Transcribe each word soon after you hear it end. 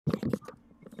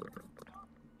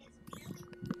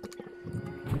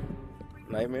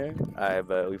Nightmare? Alright,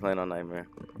 but we playing on Nightmare.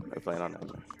 We're playing on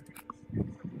Nightmare.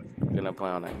 We're gonna play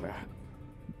on Nightmare.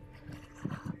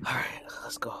 Alright,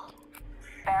 let's go.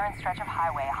 Barren stretch of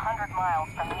highway, 100 miles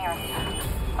from nearest.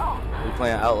 Oh. We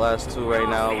playing Outlast 2 right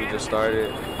now. We just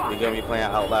started. We're gonna be playing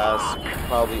Outlast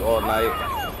probably all night.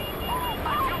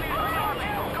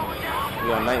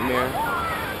 We on Nightmare.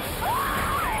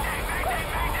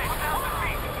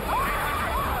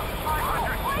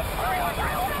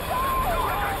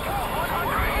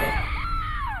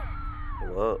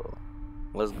 Whoa.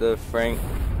 What's good, Frank?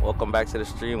 Welcome back to the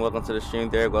stream. Welcome to the stream,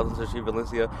 Derek. Welcome to the stream,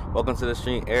 Valencia. Welcome to the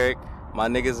stream, Eric. My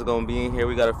niggas are gonna be in here.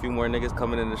 We got a few more niggas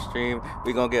coming in the stream.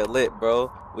 We gonna get lit, bro.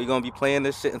 We gonna be playing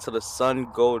this shit until the sun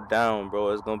go down, bro.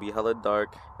 It's gonna be hella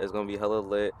dark. It's gonna be hella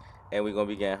lit. And we gonna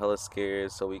be getting hella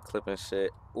scared, so we clipping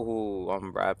shit. Ooh,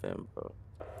 I'm rapping, bro.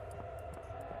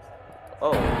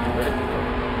 Oh, where did he go?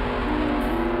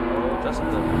 Oh, Jessica.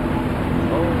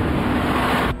 Oh.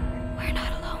 We're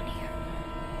not alone here.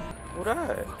 Who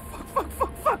died?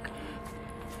 Fuck!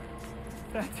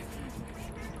 That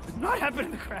did not happen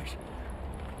in the crash.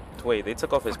 Wait, they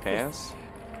took off his pants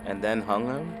and then hung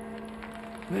him?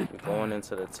 We're going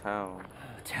into the town.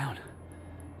 Town?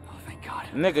 Oh, thank God.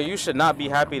 Nigga, you should not be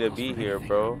happy to be here,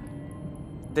 bro.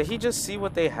 Did he just see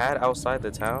what they had outside the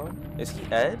town? Is he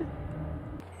Ed?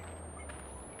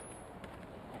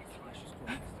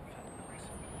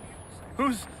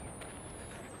 Who's...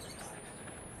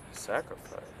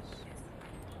 Sacrifice?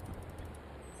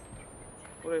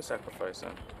 Who they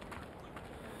sacrificing?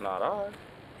 Not I.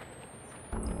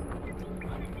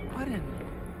 What in...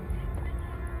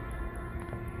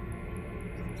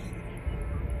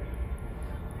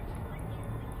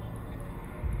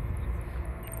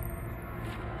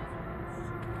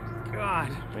 God.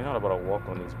 We're not about to walk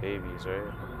on these babies,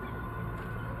 right?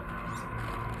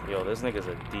 Yo, this nigga's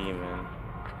a demon.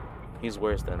 He's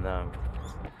worse than them.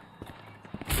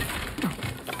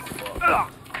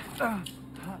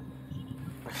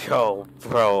 Yo,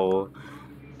 bro.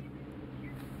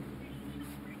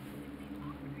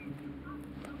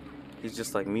 He's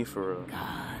just like me for real.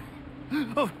 God,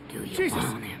 Oh, do you Jesus.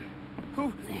 want him?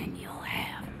 Who? Then you'll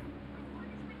have him.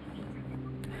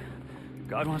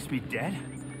 God wants me dead?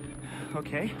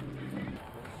 Okay.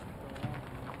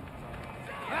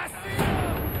 I see you!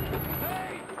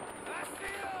 Hey! I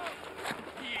see you!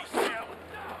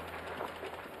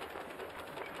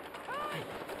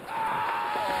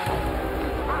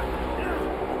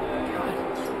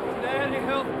 Daddy,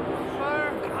 help!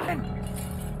 Fire!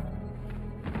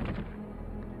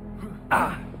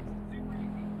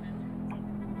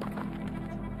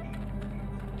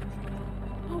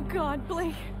 Oh God,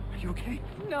 Blake. Are you okay?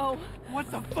 No. What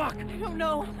the fuck? I don't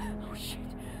know. Oh shit.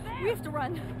 We have to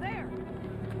run. There.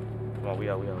 Come on, we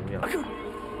out.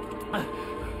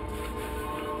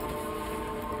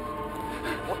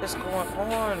 What is going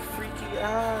on, freaky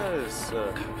ass?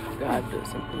 God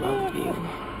doesn't love you.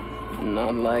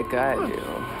 Not like I do.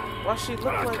 Why she look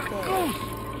like that?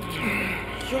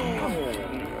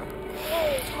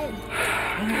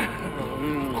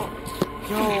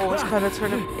 Yo, it's kind of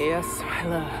turning. Yes, my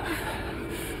love.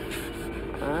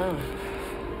 Oh,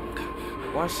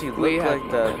 Why she look We have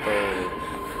like that though?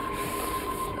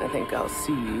 I think I'll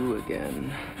see you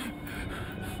again.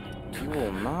 You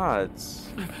will not.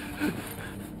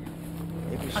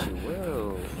 Maybe she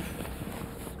will.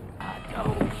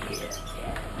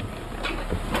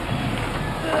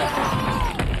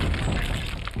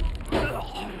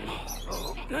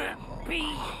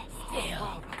 Be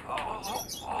still.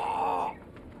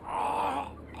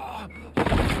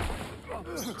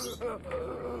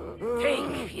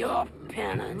 Take your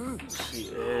penance. She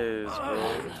is,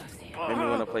 bro. Made me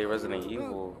want to play Resident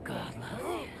Evil. God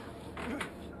loves you.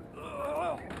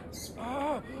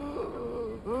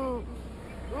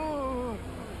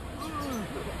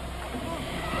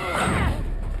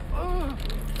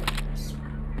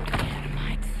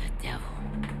 Dynamite's the devil.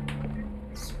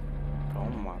 Oh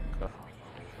my god.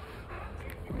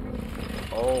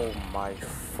 Oh my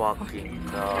fucking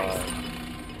god.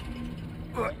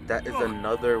 That is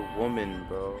another woman,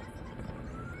 bro.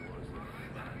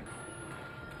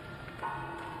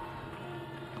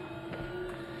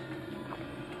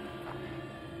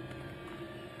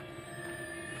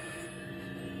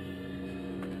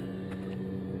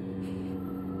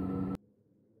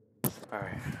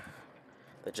 Alright.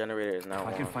 The generator is now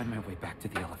I can on. find my way back to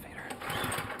the elevator.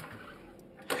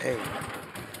 Hey.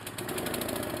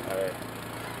 Alright.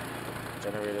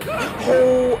 Generator.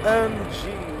 OMG.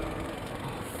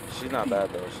 She's not bad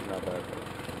though. She's not bad though.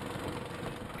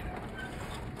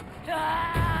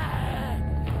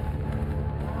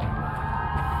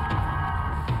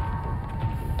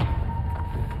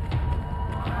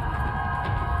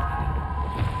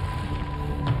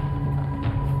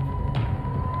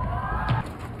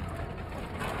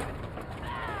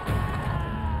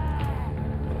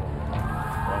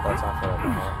 got time for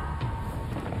that.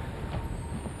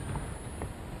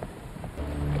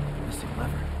 Missing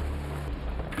lever.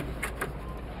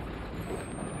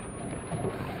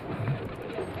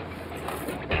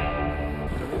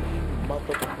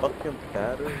 Motherfucking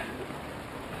battery.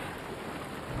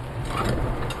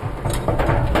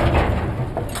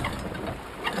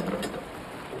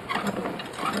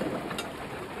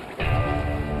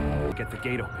 Get the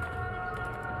gate open.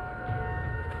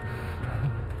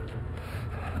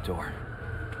 The door.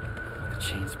 The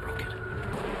chain's broken.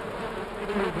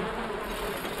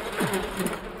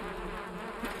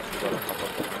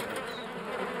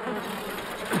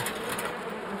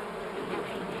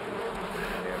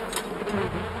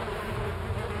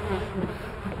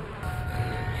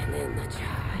 And then the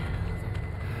child.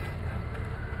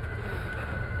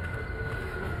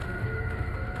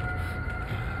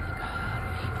 The God of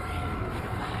Abraham and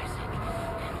of Isaac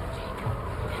and of Jacob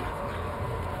and of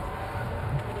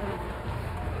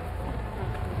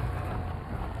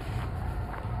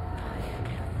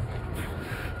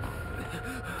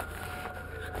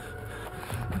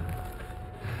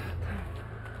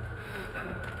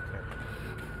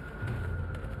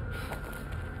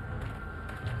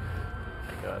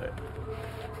Got it.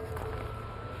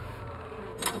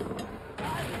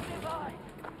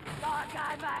 God,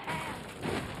 guide my hand.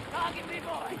 Target me,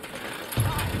 boy.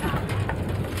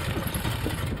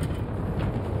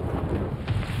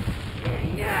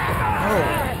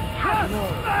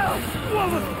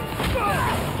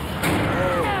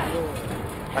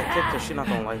 I kicked her. She's not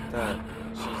gonna like that.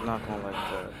 She's not gonna like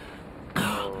that.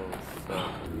 Oh,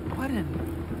 fuck. What in?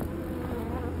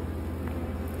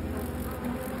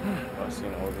 I've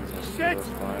seen all these Shit!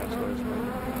 mosquitoes flying towards me.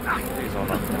 Please don't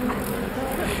knock me.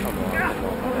 Come on,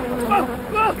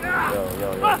 Yo.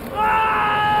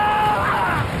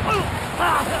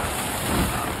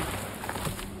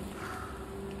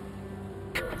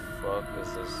 The fuck is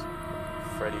this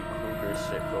Freddy Krueger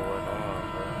shit going on,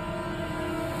 bro?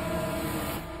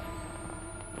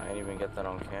 I ain't even get that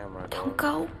on camera, though. Don't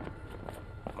go.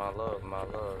 My love.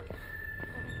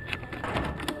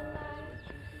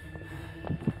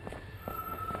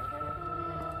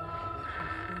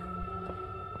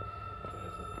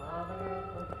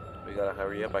 We gotta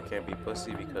hurry up. I can't be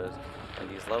pussy because in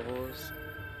these levels,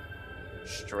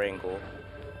 strangle.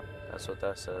 That's what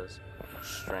that says.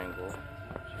 Strangle.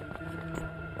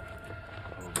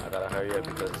 I gotta hurry up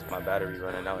because my battery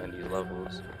running out in these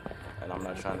levels. And I'm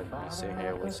not trying to be sitting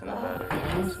here wasting the battery.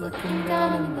 Hands looking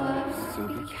down in love, so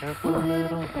be careful,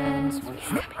 little hands.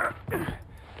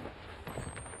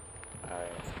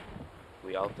 Alright.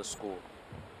 We out the school.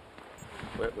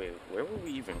 Wait, where were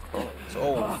we even from?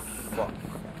 Oh, fuck.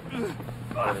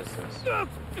 What is this?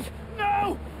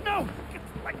 No!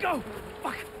 Let go!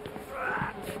 Fuck!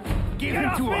 Give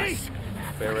him to us!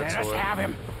 Let us have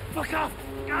him! Fuck off!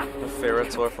 The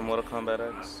Ferrator from Mortal Kombat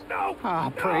X? No! Ah,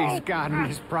 praise God and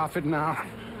his prophet now.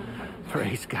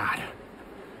 Praise God.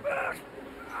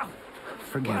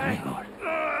 Forgive me, Lord,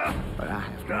 but I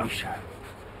have to be sure.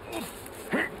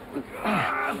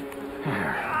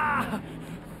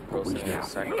 Bro, sent a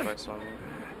sacrifice on me.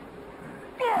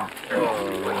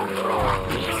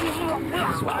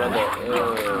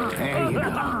 There you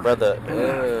go. Brother,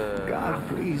 God,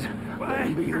 please, let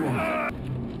him be the one.